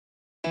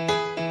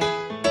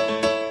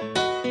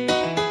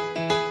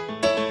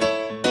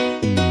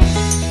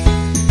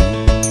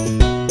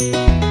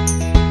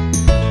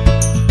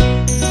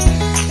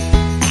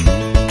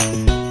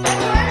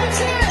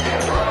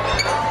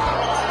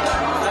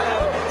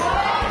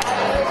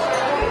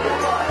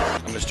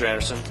Mr.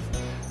 Anderson.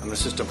 I'm an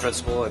assistant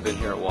principal. I've been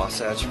here at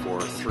Wasatch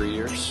for 3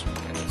 years,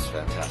 and it's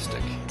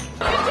fantastic.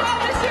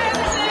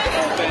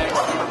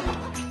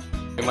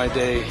 My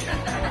day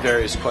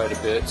varies quite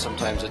a bit.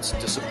 Sometimes it's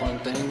discipline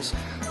things.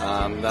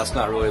 That's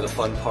not really the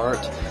fun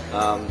part.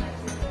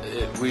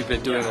 We've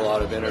been doing a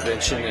lot of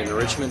intervention and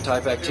enrichment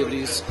type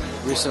activities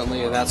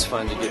recently, and that's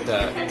fun to get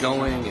that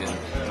going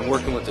and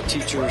working with the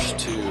teachers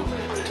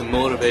to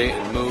motivate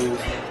and move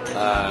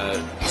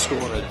the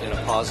school in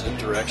a positive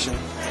direction,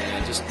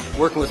 and just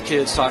working with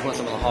kids, talking with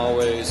them in the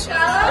hallways,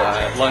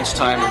 at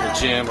lunchtime in the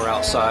gym or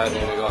outside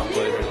when we go out and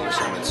play during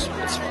lunchtime. It's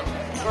fun.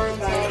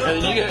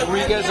 Were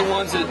you guys the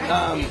ones that,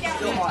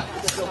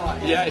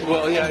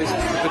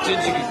 but did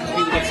you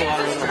compete against a lot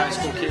of other high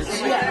school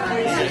kids? You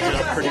guys did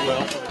up pretty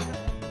well.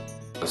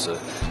 I was a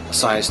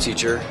science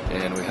teacher,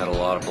 and we had a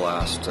lot of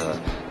blast,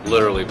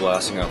 literally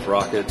blasting off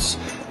rockets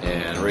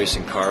and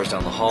racing cars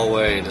down the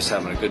hallway and just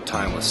having a good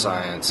time with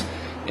science,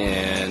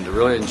 and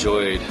really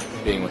enjoyed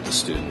being with the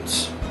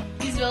students.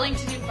 He's willing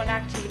to do fun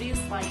activities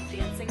like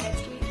dancing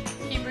next week.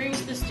 He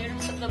brings the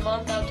students of the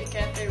month out to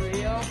Cafe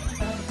Rio.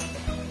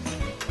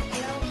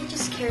 He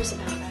just cares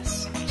about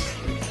us.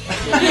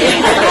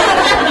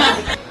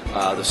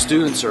 The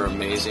students are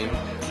amazing.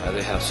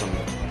 They have some,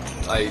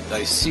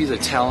 I see the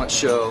talent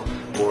show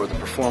or the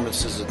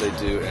performances that they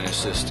do, and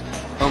it's just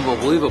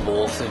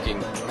unbelievable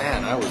thinking,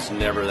 man, I was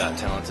never that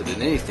talented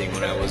in anything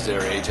when I was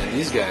their age, and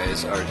these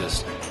guys are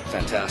just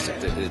fantastic.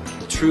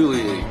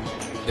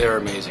 They're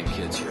amazing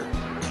kids here.